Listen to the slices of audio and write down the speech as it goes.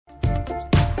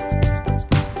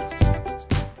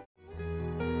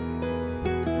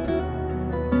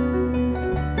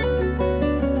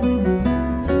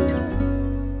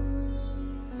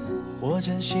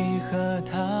珍惜和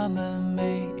他们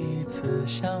每一次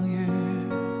相遇，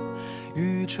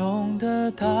雨中的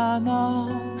打闹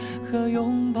和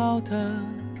拥抱的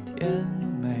甜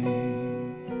美，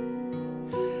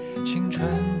青春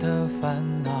的烦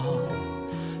恼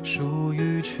属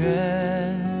于全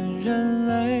人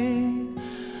类，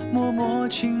默默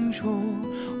庆祝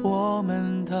我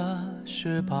们的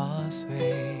18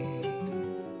岁。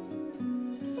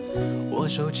我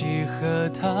手机和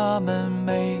他们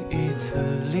每一次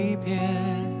离别，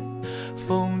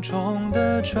风中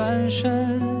的转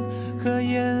身和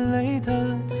眼泪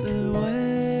的滋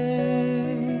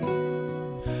味，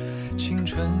青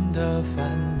春的烦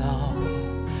恼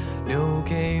留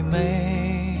给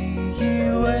每一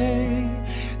位，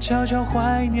悄悄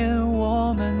怀念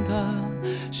我们的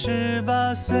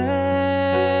18岁。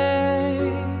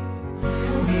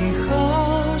你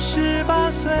好，18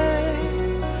岁。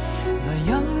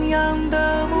洋洋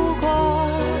的目光，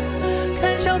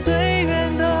看向最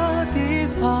远的地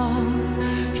方，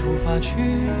出发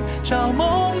去找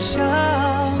梦想。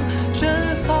正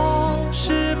好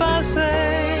18岁，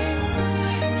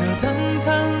热腾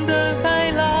腾的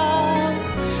海浪，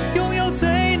拥有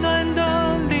最暖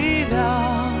的力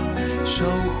量，守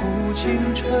护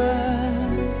青春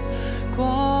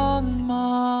光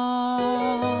芒。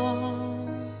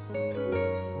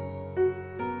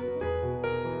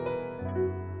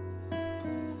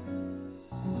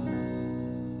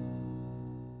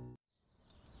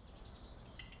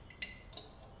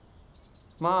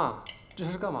妈，这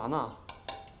是干嘛呢？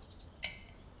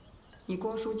你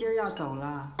郭叔今儿要走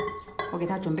了，我给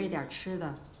他准备点吃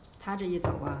的。他这一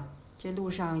走啊，这路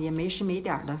上也没时没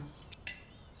点的，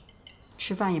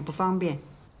吃饭也不方便。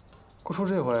郭叔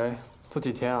这回走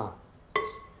几天啊？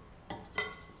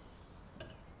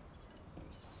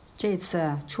这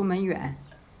次出门远，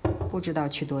不知道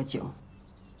去多久。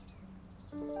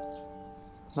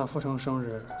那富成生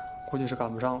日估计是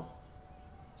赶不上了。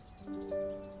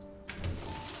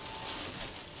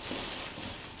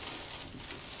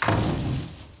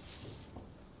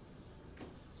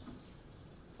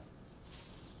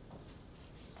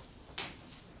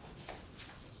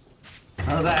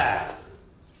儿子，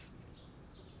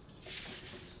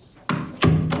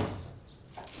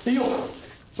哎呦，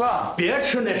爸，别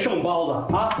吃那剩包子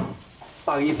啊！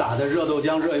爸给你打的热豆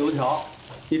浆、热油条，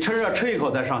你趁热吃一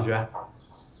口再上学。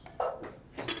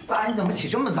爸，你怎么起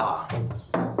这么早啊？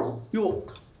哟，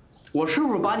我是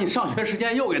不是把你上学时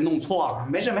间又给弄错了？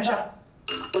没事没事，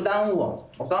不耽误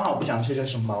我。我刚好不想吃这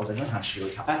剩包子，正想吃油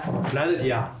条。哎，来得及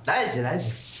啊？来得及，来得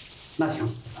及。那行。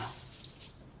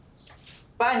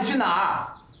爸，你去哪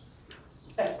儿？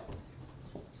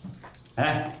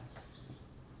哎，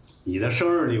你的生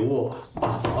日礼物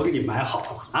爸早给你买好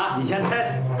了啊！你先猜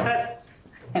猜，猜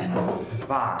猜。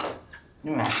爸，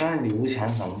你买生日礼物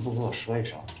前怎么不跟我说一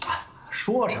声？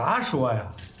说啥说呀？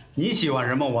你喜欢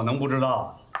什么，我能不知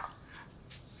道？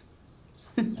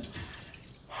哼，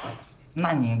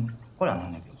那你过两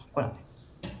天再给我，过两天。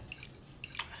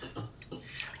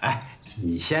哎，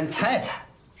你先猜猜，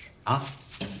啊？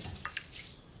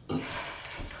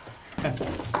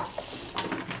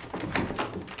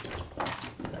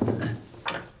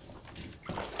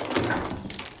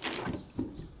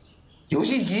游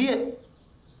戏机，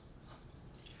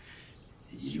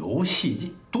游戏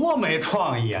机多没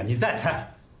创意啊！你再猜。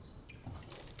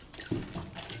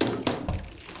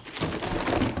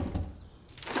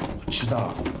知道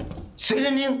了，随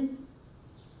身听。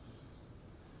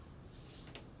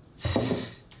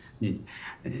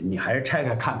你还是拆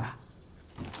开看看。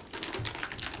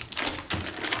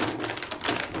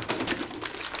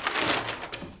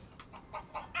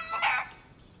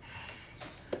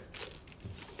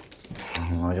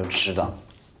我就知道。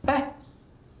哎，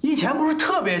你以前不是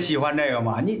特别喜欢这个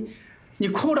吗？你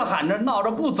哭着喊着闹着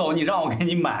不走，你让我给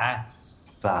你买。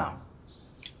爸，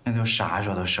那都啥时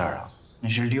候的事儿了？那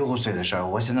是6岁的事儿，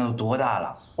我现在都多大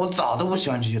了？我早都不喜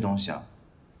欢这些东西了。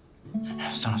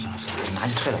算了算了算了，你拿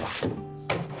去退了吧。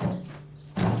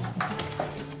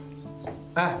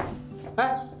哎，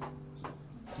哎，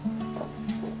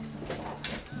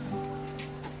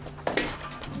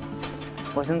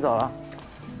我先走了。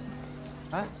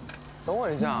哎，等我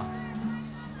一下。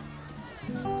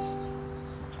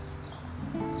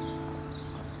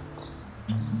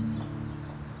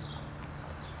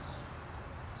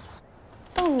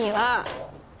到你了，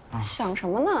想什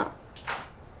么呢？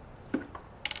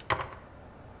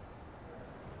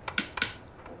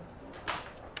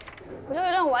不就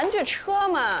一辆玩具车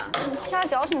嘛，你瞎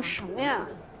矫情什么呀？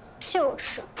就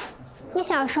是，你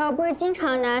小时候不是经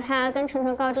常拿它跟晨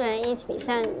晨、高志远一起比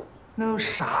赛的吗？那都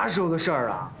啥时候的事儿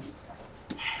了？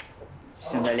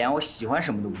现在连我喜欢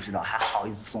什么都不知道，还好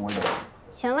意思送我礼物？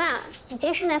行了，你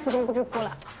别实在福中不知福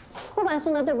了。不管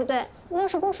送的对不对，我都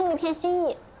是公出一片心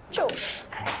意。就是，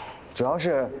主要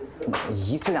是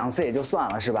1次2次也就算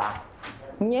了，是吧？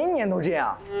年年都这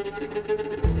样。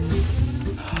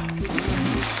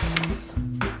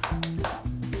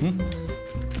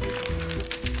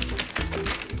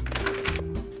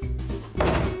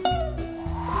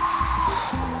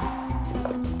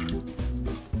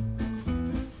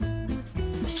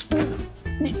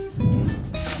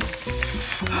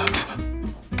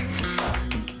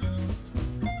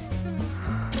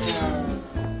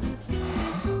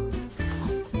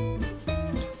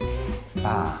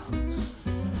爸，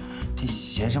这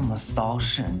鞋这么骚，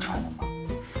是人穿的吗？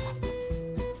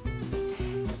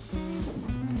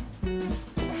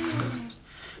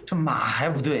这码还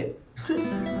不对，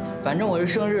反正我这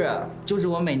生日就是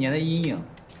我每年的阴影。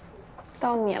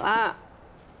到你了。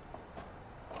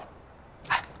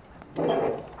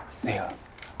那个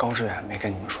高志远没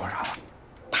跟你们说啥吧？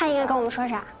他应该跟我们说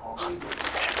啥？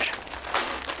没事。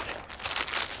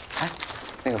哎，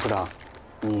那个副长，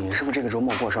你是不是这个周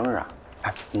末过生日啊？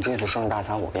哎，你这次生日大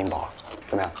餐我给你包，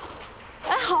怎么样？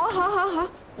哎，好啊，好，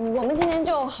我们今天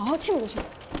就好好庆祝庆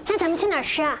祝。那咱们去哪儿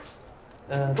吃啊？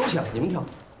都行，你们挑。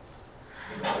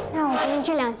那我今天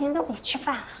这2天都别吃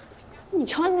饭了。你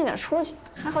瞧你那点出息，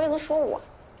还好意思说我？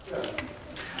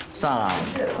算了，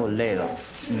我累了，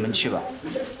你们去吧。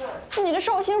你这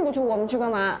寿星不去，我们去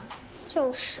干嘛？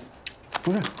就是。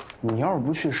不是，你要是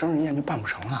不去，生日宴就办不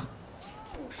成了。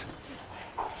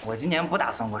我今年不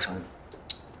打算过生日。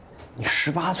你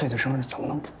18岁的生日怎么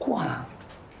能不过呢？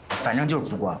反正就是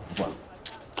不过。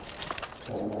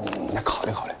你再考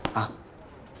虑考虑啊。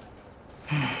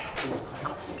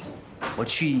我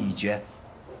去意已决。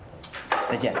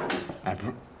再见。哎，不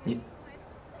是你。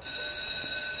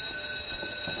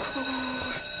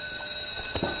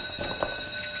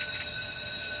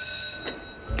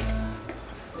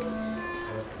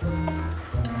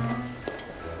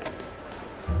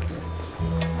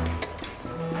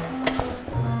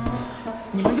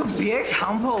你们就别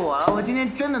强迫我了，我今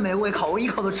天真的没胃口，我一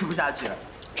口都吃不下去。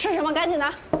吃什么？赶紧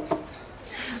的。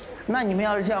那你们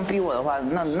要是这样逼我的话，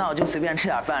那我就随便吃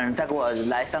点饭，再给我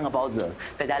来3个包子，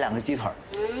再加2个鸡腿。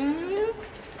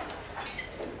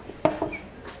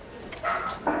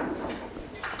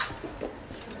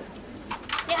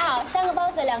你好，3个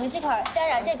包子，2个鸡腿，加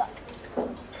点这个。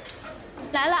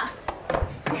来了，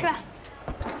吃吧。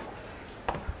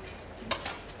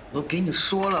我都给你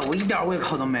说了，我一点胃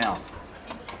口都没有。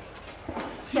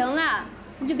行了，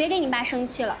你就别跟你爸生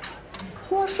气了。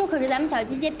郭叔可是咱们小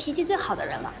鸡街脾气最好的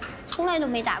人了，从来都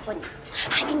没打过你，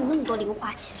还给你那么多零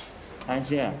花钱。谭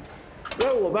鑫，要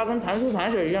是我爸跟谭叔、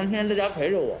谭婶一样，天天在家陪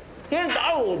着我，天天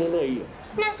打我都乐意。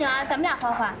那行啊，咱们俩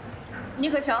换换。你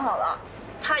可想好了，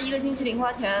他1个星期零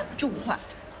花钱就5块。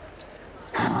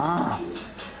啊？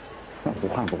那不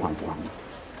换。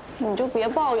你就别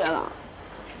抱怨了，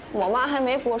我妈还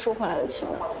没郭叔回来的勤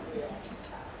呢。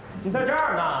你在这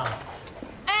儿呢？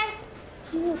哎，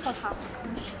又拖堂。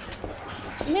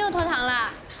没有拖堂了。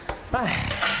哎，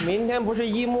明天不是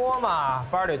1摸吗？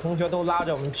班里同学都拉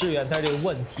着我们志远在这个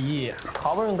问题，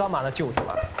好不容易刚把他救出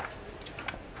来。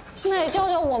那也教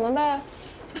教我们呗，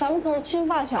咱们可是亲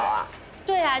发小啊。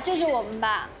对啊，救救我们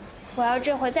吧！我要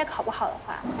这回再考不好的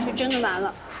话，就真的完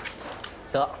了。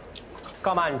得，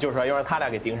干嘛你就说要让他俩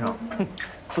给盯上，哼，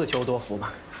自求多福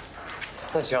吧。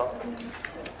那行，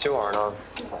今晚呢，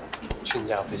去你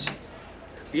家复习。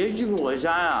别去我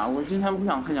家呀！我今天不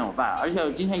想看见我爸，而且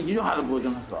我今天一句话都不会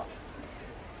跟他说。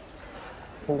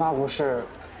你爸不是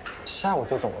下午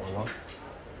就走了吗？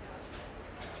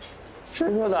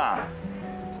谁说的？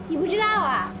你不知道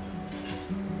啊？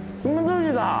你们都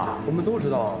知道。我们都知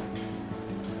道。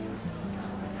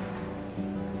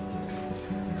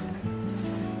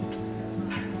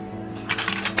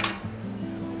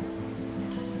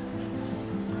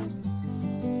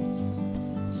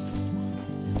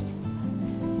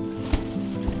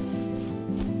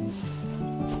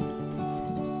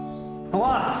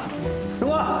师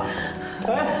傅，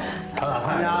哎，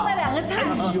看呀，那2个菜，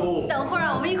哎呦，等会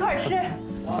儿我们一块儿吃。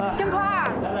郑宽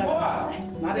儿，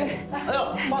拿这，哎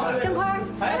呦，放郑宽儿，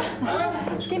哎，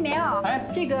这棉袄，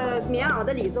这个棉袄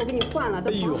的里子我给你换了，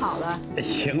都缝好了。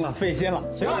行了，费心了。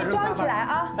你也装起来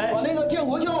啊！我那个建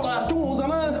国叫了，中午咱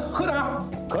们喝点。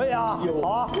可以啊，好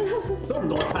啊，这么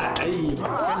多菜，哎呀，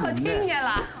我可听见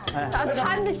了，咱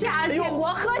穿得下建国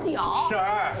喝酒，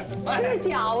吃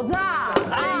饺子。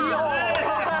哎呦，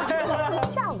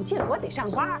下午建国得上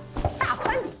班，大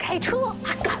宽得开车，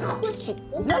还敢喝酒？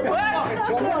我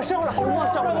没收了。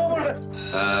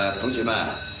同学们，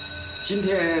今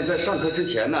天在上课之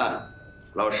前呢，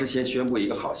老师先宣布一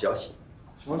个好消息。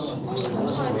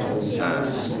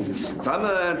咱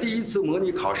们第1次模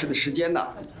拟考试的时间呢，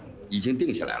已经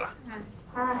定下来了。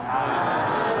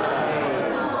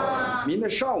明天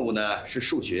上午呢是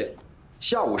数学，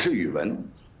下午是语文，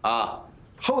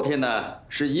后天呢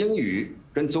是英语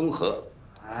跟综合。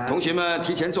同学们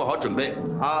提前做好准备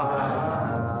啊！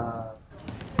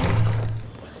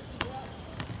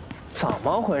怎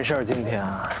么回事？今天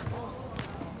啊，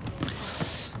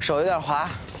手有点滑，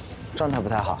状态不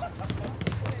太好。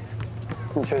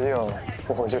你确定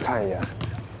不回去看一眼？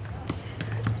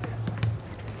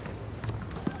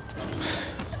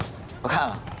我看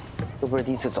了，又不是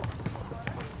第1次走。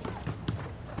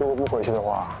如果不回去的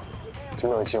话，就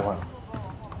没有机会了。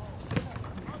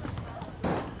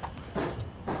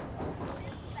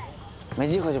没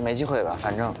机会就没机会吧，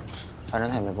反正他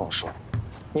也没跟我说。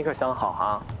你可想好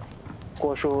哈，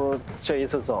郭叔这1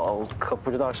次走，可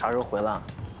不知道啥时候回来。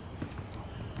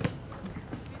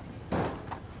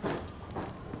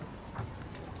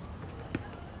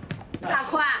大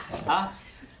宽啊，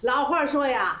老话说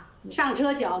呀，上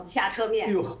车饺子下车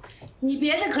面。你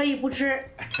别的可以不吃，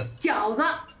饺子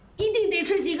一定得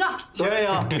吃几个。行，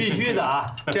必须的啊！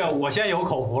这我先有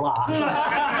口福了啊！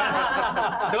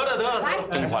得了，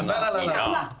东宽呐，你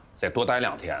呀，再多待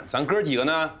2天，咱哥几个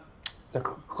呢，再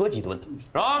喝几顿，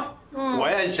是吧？我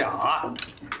也想啊，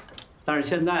但是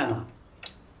现在呢，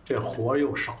这活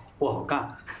又少，不好干。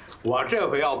我这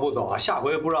回要不走啊，下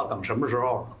回不知道等什么时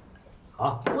候了。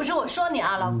啊！不是我说你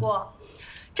啊，老郭，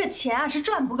这钱啊是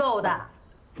赚不够的。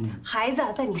孩子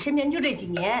在你身边就这几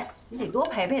年，你得多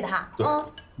陪陪他啊。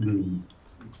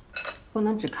不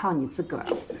能只靠你自个儿，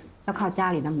要靠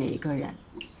家里的每一个人。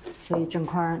所以郑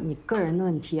宽，你个人的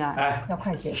问题啊，要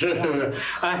快解决。是，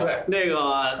那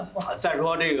个再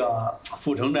说这个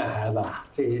富成这孩子啊，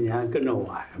这些年跟着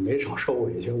我呀，没少受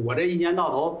委屈。我这一年到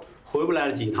头回不来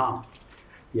了几趟，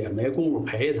也没工夫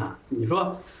陪他。你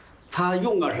说他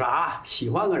用个啥，喜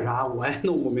欢个啥，我也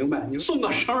弄不明白。你送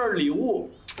个生日礼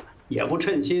物，也不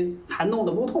称心，还弄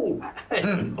得不痛快。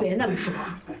别那么说，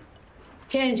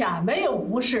天下没有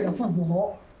无事的父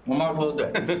母。我妈说的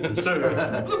对，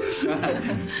是。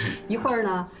一会儿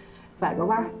呢，拐个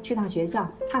弯去趟学校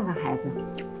看看孩子，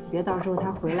别到时候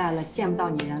他回来了见不到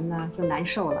你人呢，就难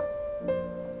受了。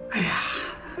哎呀，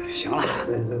行了，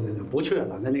这不去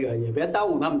了，那个也别耽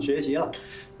误他们学习了。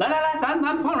来，咱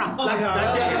碰上，来，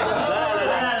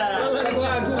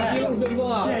祝一路顺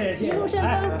风啊！谢，一路顺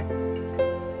风。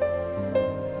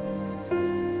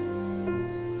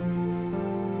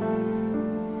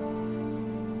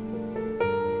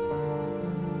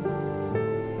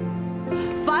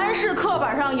凡是课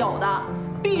本上有的，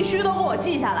必须都给我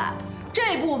记下来。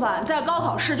这部分在高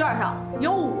考试卷上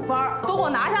有5分，都给我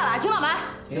拿下来，听到没？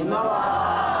听到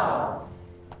了。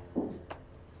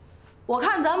我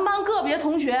看咱们班个别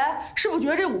同学是不是觉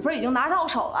得这5分已经拿到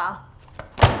手了？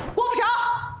郭富城。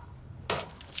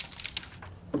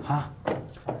啊，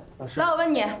老师。来，我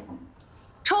问你，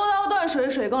抽刀断水，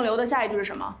水更流的下一句是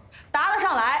什么？答得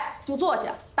上来就坐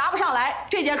下，答不上来，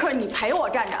这节课你陪我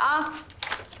站着啊。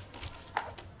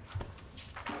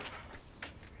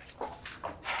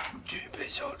举杯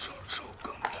消愁愁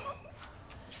更愁。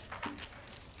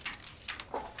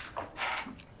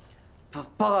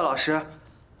报告老师，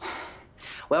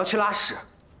我要去拉屎。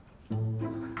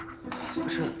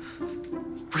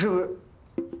不是，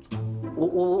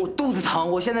我肚子疼，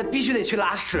我现在必须得去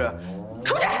拉屎。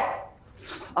出去！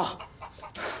啊！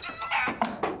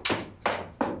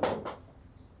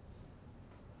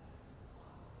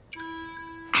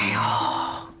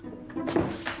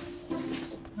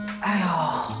哎呦！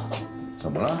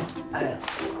怎么了？哎呀，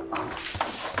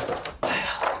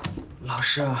老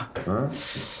师，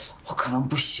我可能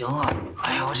不行了。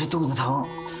哎呀，我这肚子疼，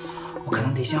我可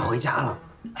能得先回家了。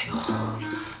哎呦，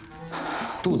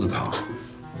肚子疼？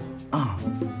啊，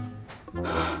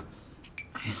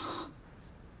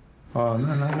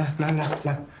那来，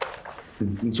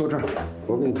你坐这儿，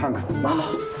我给你看看。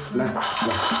来，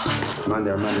慢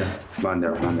点，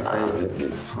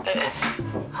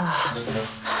好，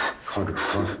靠着，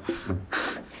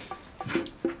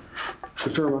是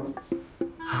这儿吗？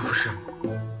不是。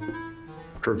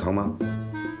这儿疼吗？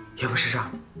也不是这儿。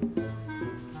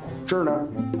这儿呢？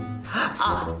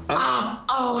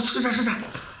是这。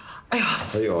哎呀！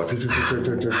哎呦，这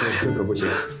可不行，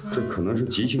这可能是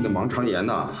急性的盲肠炎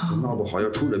呐，闹不好要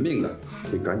出人命的，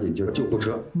得赶紧叫救护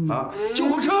车啊！救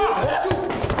护车！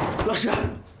老师，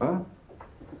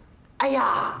哎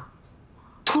呀，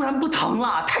突然不疼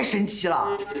了，太神奇了！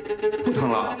不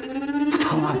疼了，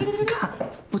你看，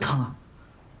不疼了。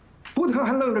不疼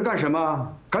还愣着干什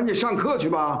么？赶紧上课去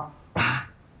吧！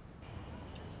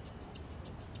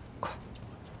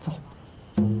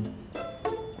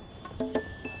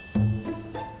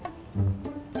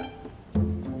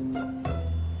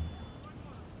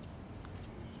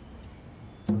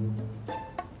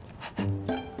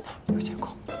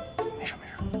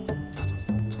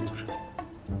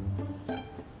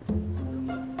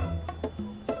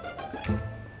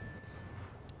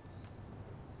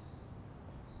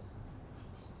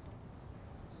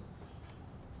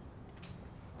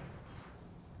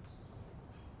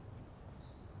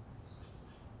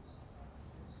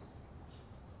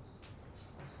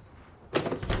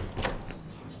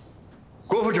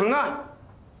富城啊？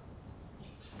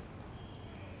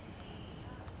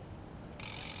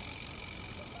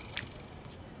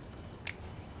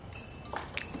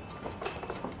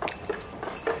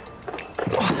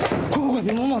快，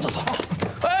别忙走。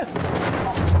哎，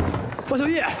王小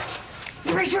艺，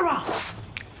你没事吧？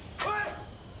喂，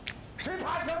谁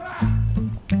爬车的？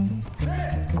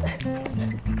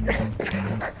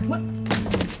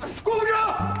郭部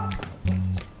长，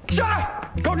下来！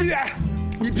高志远，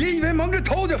你别以为蒙着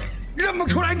头就认不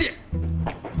出来你。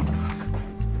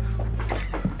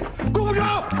郭部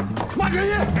长，马小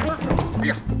艺，哎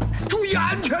呀，注意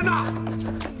安全呐！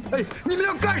哎，你们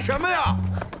要干什么呀？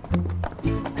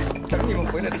等你们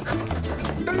回来了，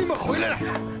等你们回来了。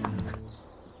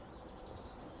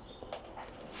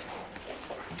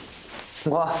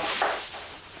我，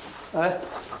哎，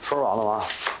收完了吗？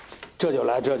这就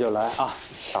来，这就来啊！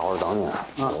大伙儿等你，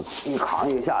一扛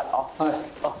一个下去啊！哎，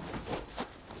好。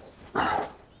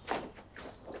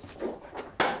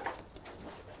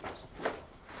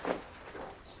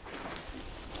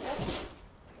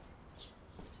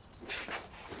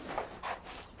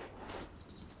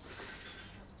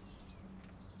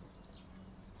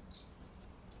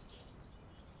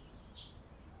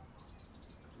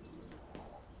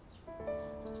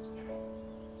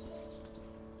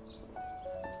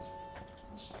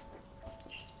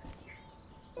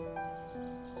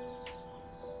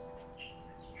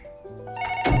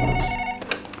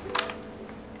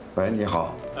喂，你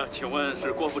好。请问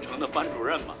是郭富城的班主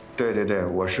任吗？对对对，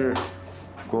我是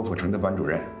郭富城的班主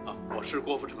任。啊，我是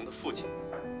郭富城的父亲。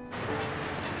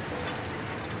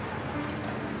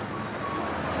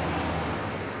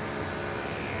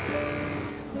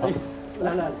哎，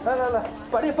来，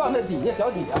把这放在底下，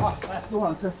脚底下啊！哎，路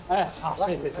上吃。哎，好，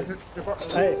谢谢。这块儿。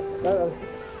哎，来，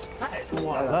太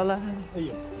多了，来，哎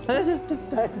呦，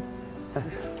哎。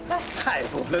太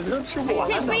多了，都吃不完。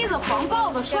这杯子黄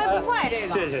爆的，摔不坏这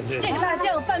个。谢谢。这个大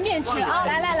酱拌面吃啊！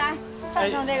来，拌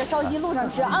上这个烧鸡，路上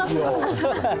吃啊！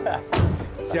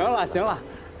行了，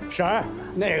婶儿，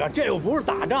那个这又不是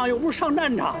打仗，又不是上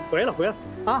战场，回来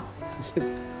啊！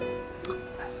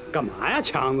干嘛呀，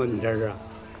强子，你这是？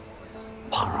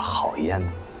碰上好烟，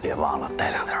别忘了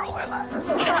带2点回来。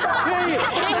嘿，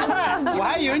我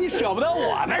还以为你舍不得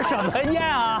我呢，舍不得烟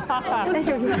啊！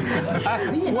哎，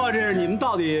不过这是你们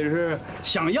到底是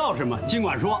想要什么，尽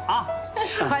管说啊。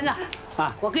环子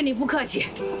啊，我跟你不客气，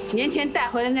年前带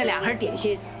回来那2盒点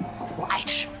心，我爱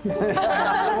吃。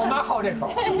我妈好这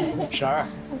口。婶儿，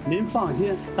您放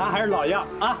心，咱还是老样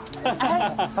啊。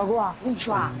哎，老郭，我跟你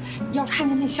说啊，要看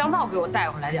见那香皂给我带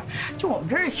回来点，就我们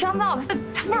这儿香皂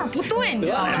它味儿不对，你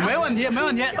知道吗？没问题，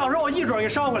到时候我一准给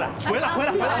捎回来。回来。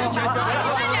慢点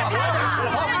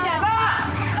吧。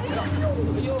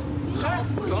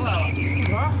成来了，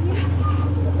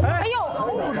哎呦，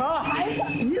不成，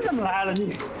你怎么来了？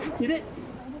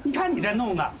你看你这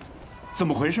弄的，怎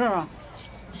么回事啊？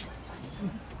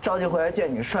着急回来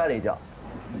见你摔了一跤。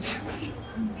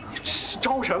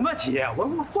着什么急？我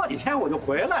过几天我就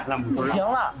回来了，不是？行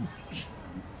了，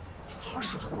好好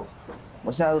说。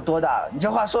我现在都多大了？你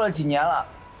这话说了几年了？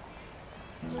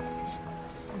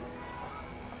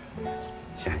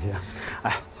行，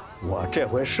哎，我这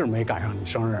回是没赶上你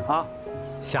生日啊，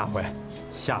下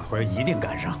回一定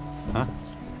赶上啊。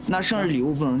那生日礼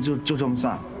物不能就这么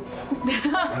算？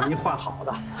你换好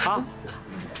的啊！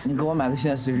你给我买个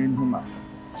新的随身听吧。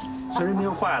随身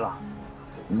听坏了？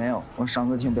没有，我上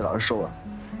课听被老师收了。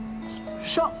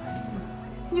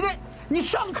你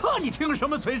上课你听什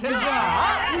么随身听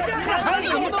啊？你这孩子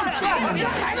什么都欠着你，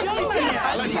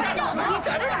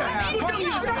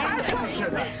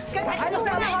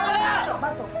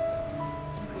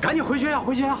赶紧回学校，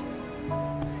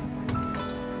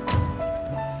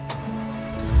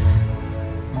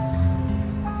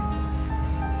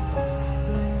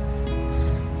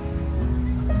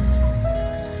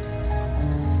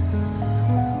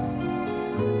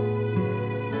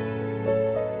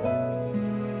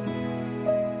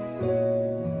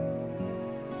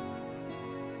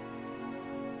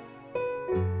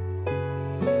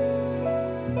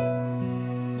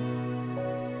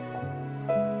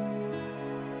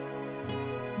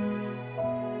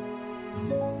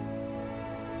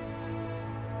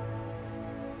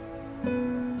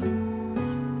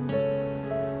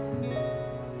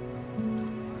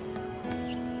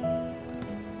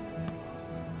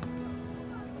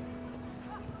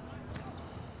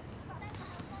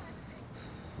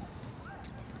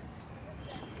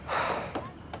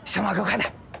行了，哥，快点！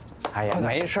哎呀，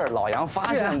没事，老杨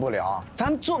发现不了，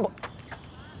咱做不。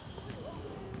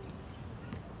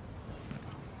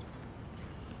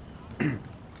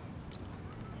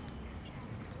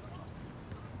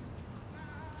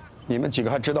你们几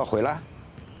个还知道回来？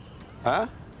啊？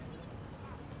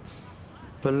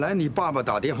本来你爸爸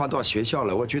打电话到学校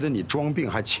来，我觉得你装病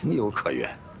还情有可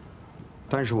原，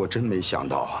但是我真没想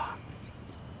到啊，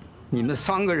你们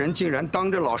3个人竟然当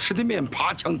着老师的面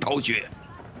爬墙逃学。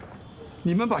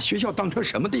你们把学校当成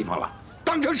什么地方了？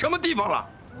当成什么地方了？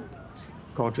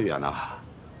高志远呐，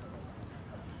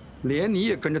连你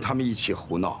也跟着他们一起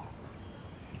胡闹，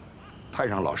太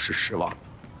让老师失望。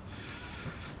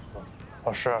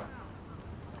老师，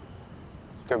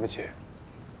对不起。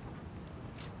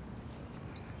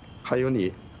还有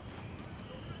你，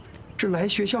这来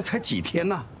学校才几天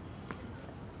呢，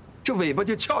这尾巴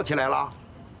就翘起来了。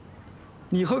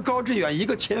你和高志远一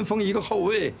个前锋一个后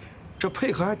卫，这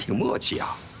配合还挺默契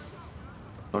啊。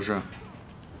老师，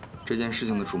这件事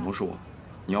情的主谋是我，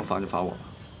你要罚就罚我吧。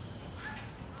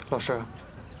老师，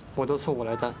我的错我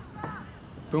来担，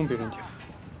不用别人顶。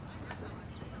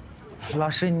老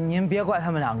师，您别怪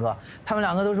他们2个，他们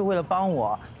2个都是为了帮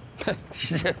我。这，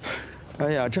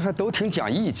哎呀，这还都挺讲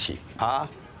义气啊！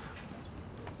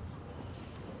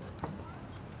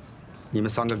你们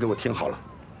3个给我听好了，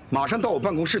马上到我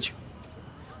办公室去，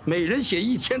每人写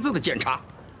1000字的检查，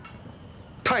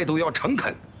态度要诚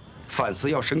恳，反思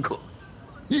要深刻，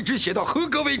一直写到合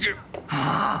格为止。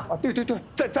啊！对，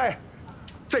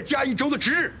再加1周的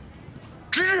值日，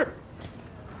值日。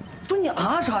不是你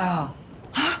啊啥呀？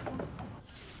啊！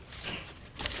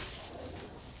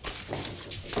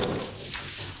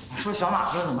我说小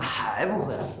马哥怎么还不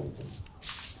回来？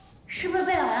是不是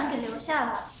被老杨给留下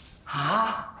了？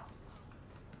啊？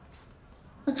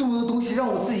那这么多东西让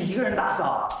我自己一个人打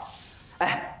扫？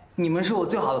哎，你们是我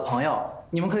最好的朋友，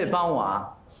你们可得帮我啊！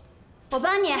我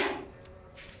帮你。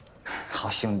好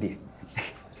兄弟。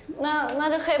那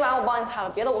这黑板我帮你擦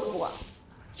了，别的我可不管。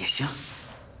也行。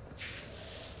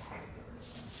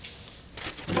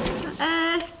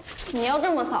哎，你要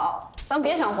这么扫，咱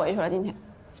别想回去了。今天。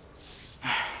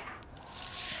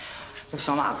这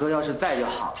小马哥要是在就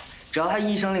好，只要他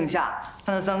一声令下，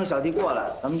他那3个小弟过来，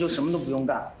咱们就什么都不用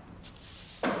干。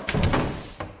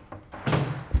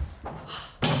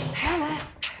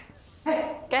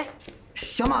来，给。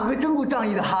小马哥真够仗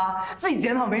义的哈，自己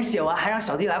检讨没写完，还让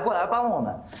小弟过来帮我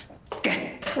们。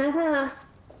给，拿看了。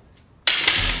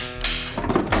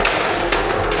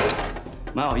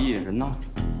蛮有意思，人呢？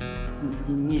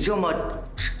你这么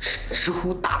直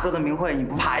呼大哥的名讳，你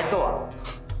不怕挨揍啊？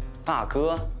大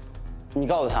哥，你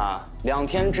告诉他2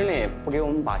天之内不给我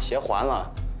们把鞋还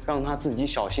了，让他自己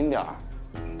小心点儿。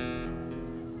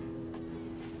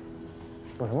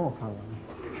有什么好看的？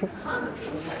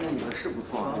你的是不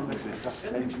错，真的是。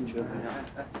哎，你觉得怎么样？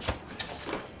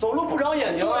走路不长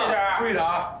眼睛，注意点，注意点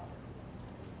啊！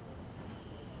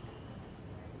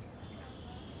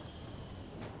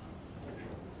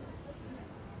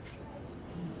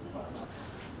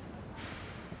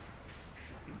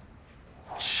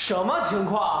什么情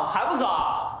况？还不走？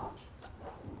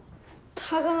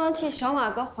他刚刚替小马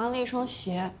哥还了一双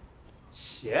鞋。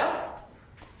鞋？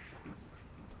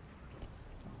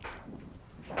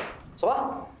走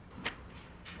吧。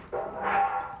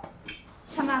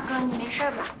小马哥，你没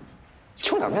事吧？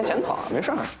就2篇检讨，没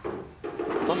事儿。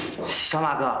走。小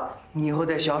马哥，你以后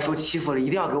在学校受欺负了，一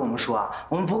定要给我们说啊，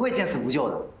我们不会见死不救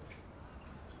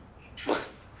的。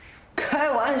开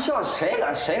玩笑，谁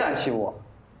敢欺负我？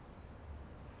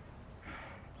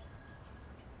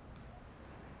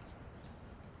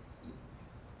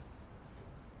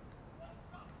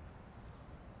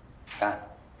哎，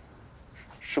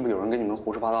是不是有人跟你们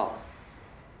胡说八道？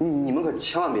你们可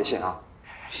千万别信啊！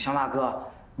小马哥，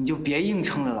你就别硬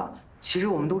撑着了。其实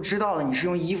我们都知道了，你是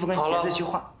用衣服跟鞋子去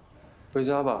换。回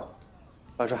家吧，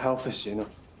晚上还要复习呢。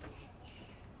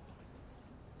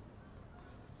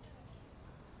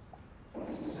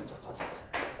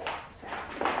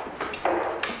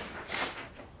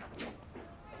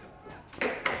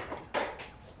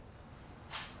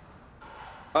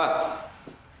哎，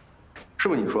是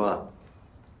不是你说的？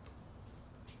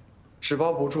纸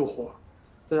包不住火，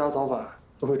大家早晚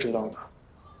都会知道的。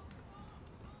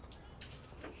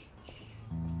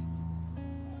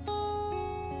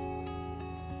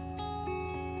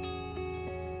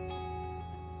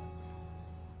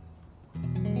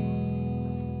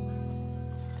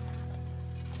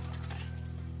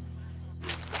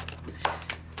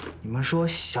你们说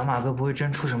小马哥不会真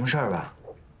出什么事儿吧？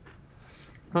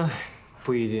哎，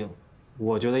不一定。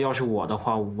我觉得要是我的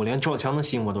话，我连撞墙的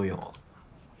心我都有。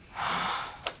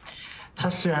他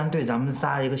虽然对咱们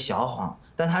撒了一个小谎，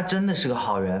但他真的是个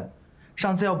好人。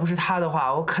上次要不是他的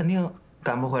话，我肯定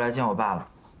赶不回来见我爸了。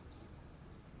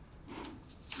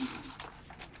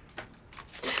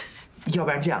要不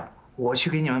然这样，我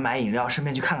去给你们买饮料，顺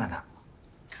便去看看他。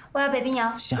我要北冰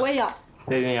洋。行，我也要。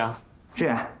北冰洋。志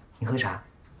远，你喝茶？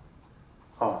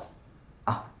哦，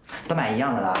啊，都买一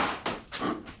样的了。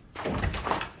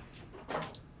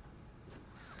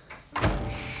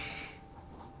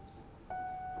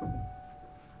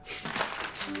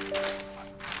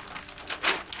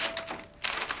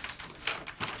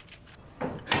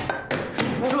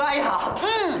叔阿姨好。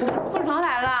富成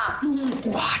来了。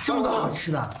哇，这么多好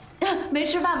吃的。没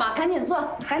吃饭吗？赶紧坐，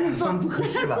赶紧坐。不合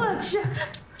适吧？坐吃。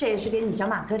这也是给你小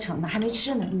马哥盛的，还没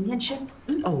吃呢，你先吃。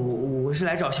哦，我是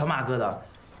来找小马哥的。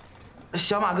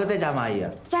小马哥在家吗，阿姨？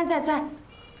在。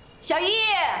小易，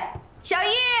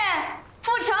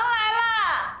富成来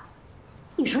了。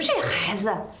你说这孩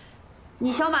子，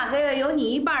你小马哥要有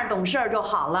你一半懂事就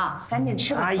好了，赶紧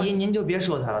吃吧。阿姨，您就别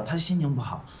说他了，他心情不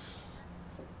好。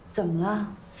怎么了？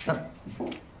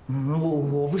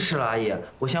我不吃了，阿姨，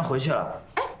我先回去了。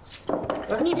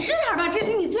你吃点吧，这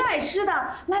是你最爱吃的。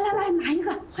来，拿一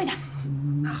个，快点。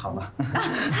那好吧。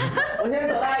我先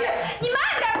走了，阿姨。你慢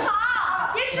点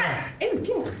跑，别摔。哎，你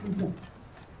这个孩子，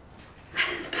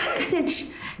赶紧吃。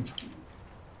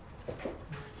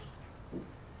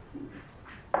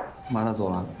妈的，走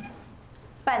了。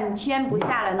半天不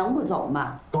下来，能不走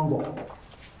吗？刚走。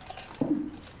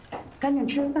赶紧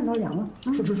吃，饭都凉了。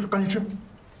吃，赶紧吃。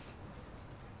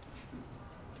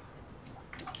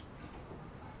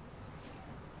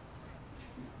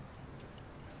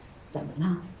怎么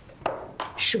了？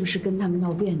是不是跟他们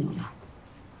闹别扭了？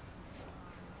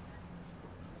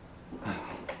哎呀，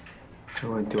这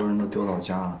回丢人都丢到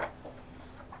家了，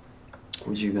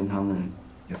估计跟他们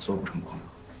也做不成朋友。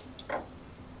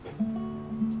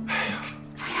哎呀，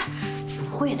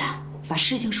不会的，把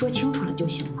事情说清楚了就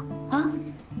行了啊！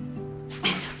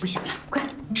哎，不行了，快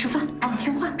吃饭啊，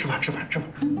听话。吃饭。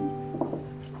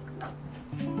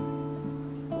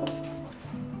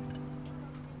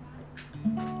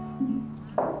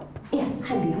哎呀，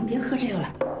还凉，别喝这个了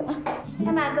啊！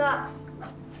小马哥，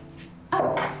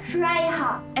叔叔阿姨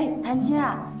好。哎，谭鑫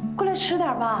啊，过来吃点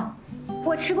吧。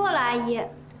我吃过了，阿姨。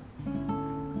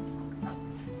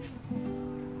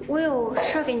我有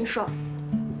事儿跟你说。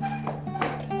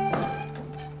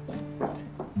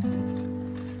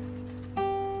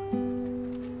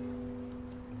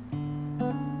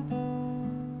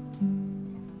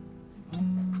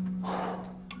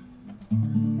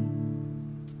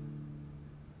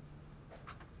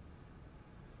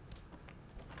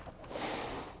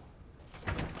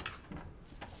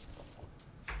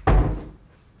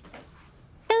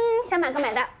小马哥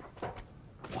买的。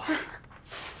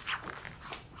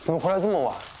怎么回来这么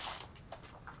晚？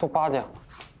都8点了。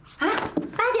啊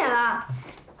，8点了。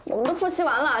我们都复习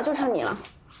完了，就剩你了。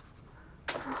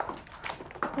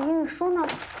我跟你说呢，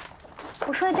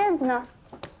我说的卷子呢？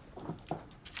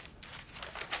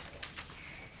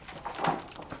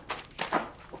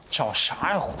找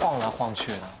啥呀？晃来晃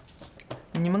去的。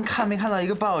你们看没看到一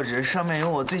个报纸，上面有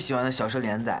我最喜欢的小说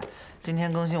连载，今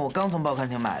天更新，我刚从报刊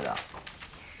亭买的。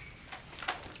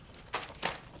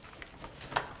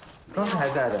刚才还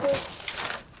在的。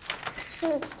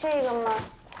是这个吗？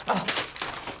啊！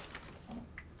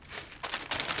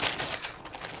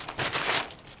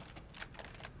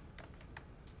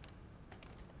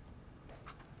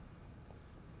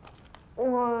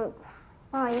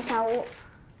不好意思啊，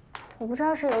我不知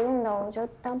道是有用的，我就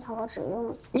当草稿纸用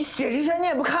了。你写一下你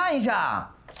也不看一下？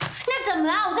那怎么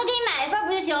了？我再给你买一份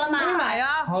不就行了吗？你买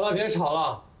呀！好了，别吵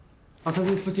了，让他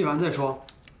先复习完再说。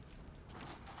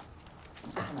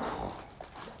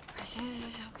行，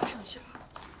别生气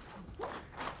了。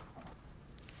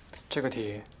这个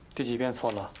题第几遍错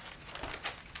了？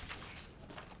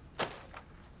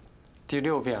第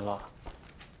6遍了。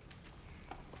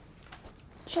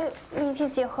这立体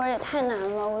几何也太难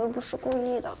了，我又不是故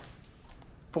意的。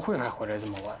不会还回来这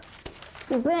么晚？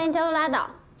你不愿意教就拉倒，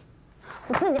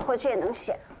我自己回去也能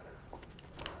写。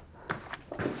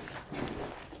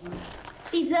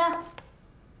丽兹，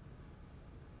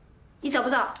你走不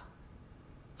走？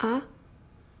啊？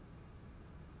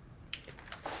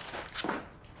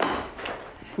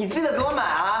你记得给我买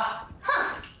啊！哼！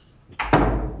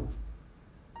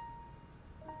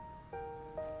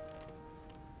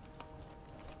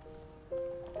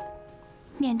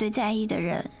面对在意的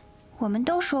人，我们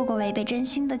都说过违背真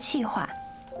心的气话，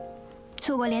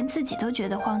做过连自己都觉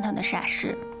得荒唐的傻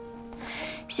事，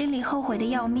心里后悔的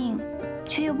要命，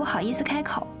却又不好意思开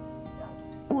口，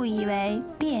误以为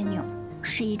别扭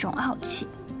是一种傲气。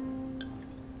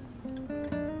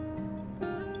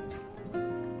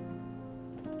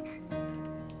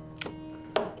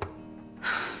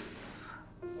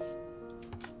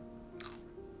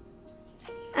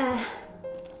哎，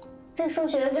这数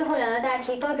学的最后2道大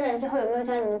题，高志远最后有没有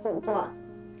教你们怎么做？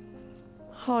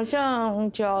好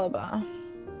像交了吧。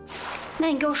那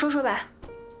你给我说说吧。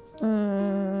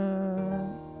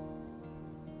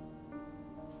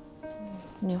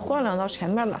你换2道前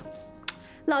面吧。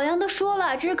老杨都说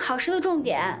了，这是考试的重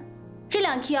点，这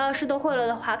2题要是都会了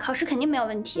的话，考试肯定没有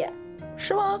问题。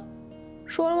是吗？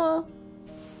说了吗？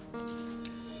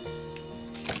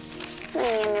那你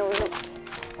也没有用。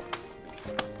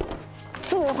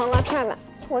4个黄瓜片吧，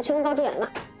我去问高志远了。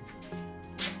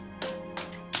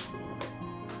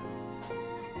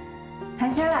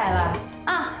谭仙来了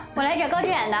啊，我来找高志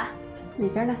远的。里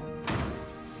边呢。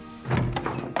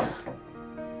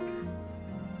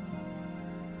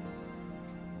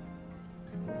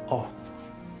哦，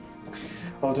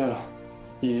对了，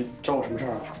你找我什么事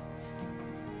儿啊？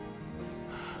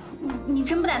你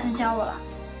真不打算教我了？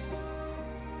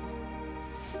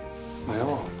没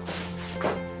有。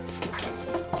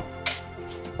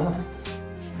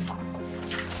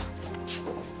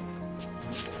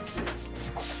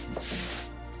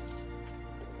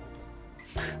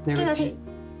这个题。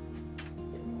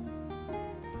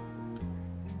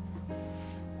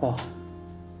哦，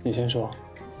你先说。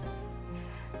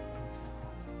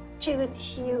这个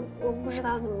题我不知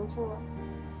道怎么做。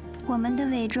我们的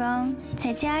伪装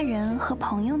在家人和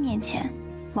朋友面前，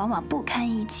往往不堪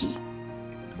一击。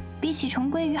比起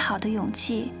重归于好的勇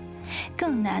气，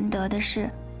更难得的是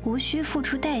无需付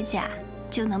出代价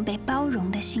就能被包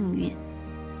容的幸运。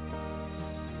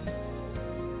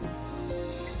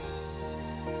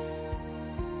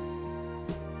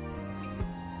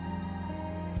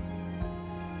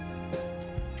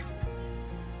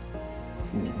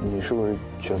你是不是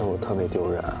觉得我特别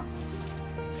丢人啊？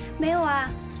没有啊，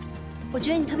我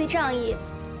觉得你特别仗义。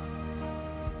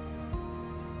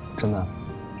真的？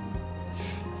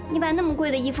你把那么贵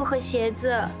的衣服和鞋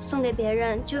子送给别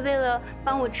人，就为了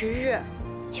帮我值日，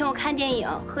请我看电影、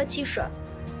喝汽水，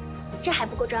这还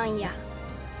不够仗义啊？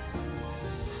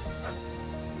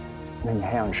那你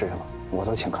还想吃什么？我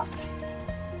都请客。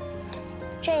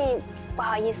这不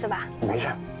好意思吧？没事。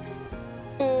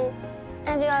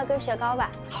那就要根雪糕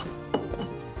吧。好。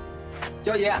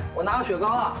娇姐，我拿个雪糕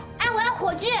啊。哎，我要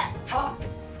火炬。好。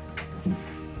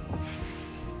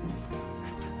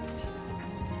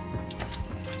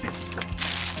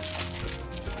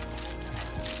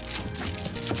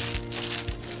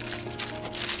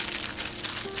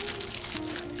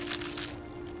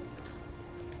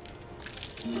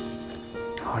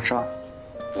好吃吧？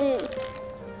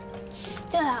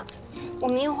对了，我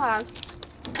们一会儿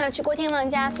还要去郭天旺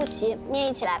家复习，你也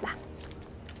一起来吧。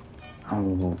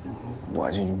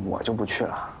我就不去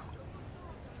了。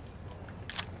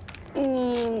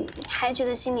你还觉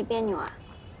得心里别扭啊？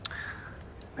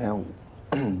没有，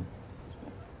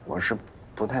我是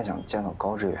不太想见到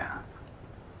高志远。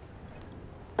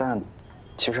但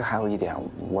其实还有一点，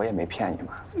我也没骗你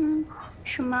们。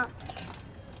什么？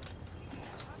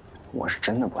我是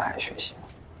真的不爱学习。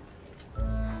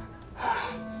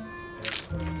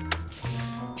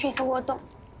这个我懂。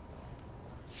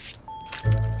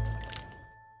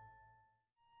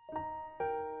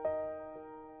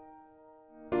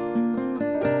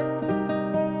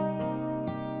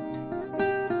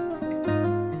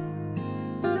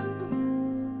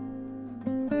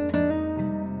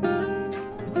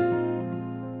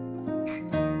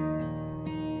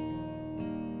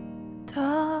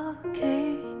多给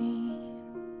你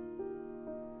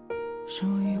属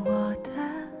于我的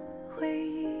回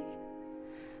忆，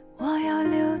我要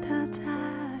留它在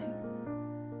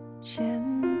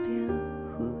身边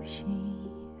呼吸。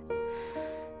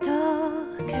多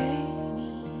给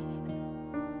你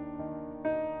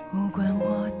无关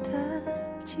我的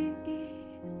记忆，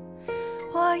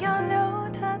我要留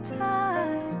它在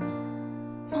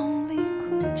梦里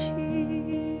哭泣。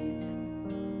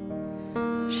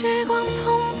时光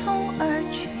匆匆而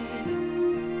去，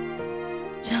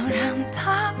就让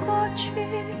它过去。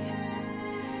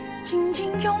紧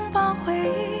紧拥抱回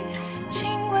忆，亲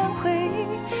吻回忆，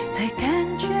才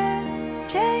感觉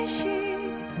珍惜。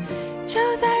就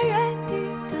在原地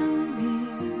等你，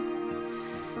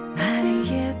哪里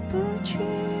也不去。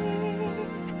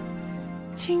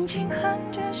轻轻哼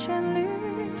着旋律，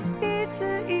一字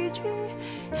一句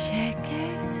写给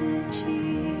自己。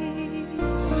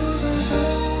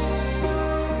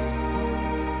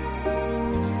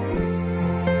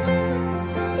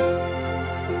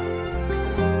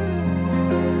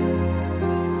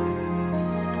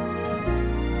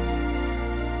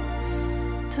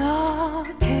多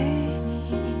给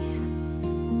你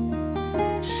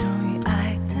属于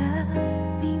爱的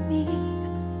秘密，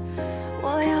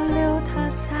我要留它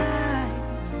在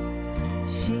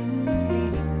心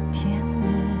里甜蜜。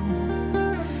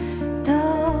都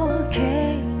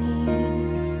给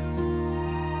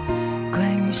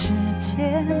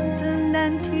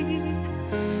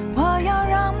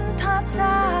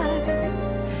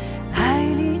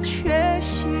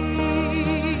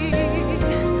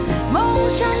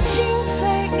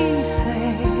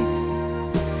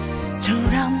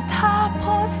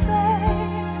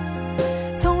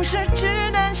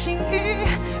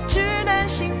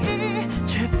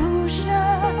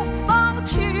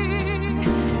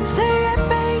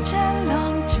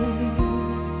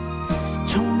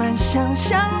满想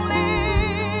象力。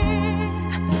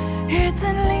日子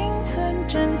零寸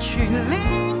争取，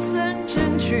零寸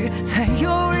争取，才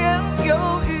有人犹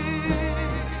豫。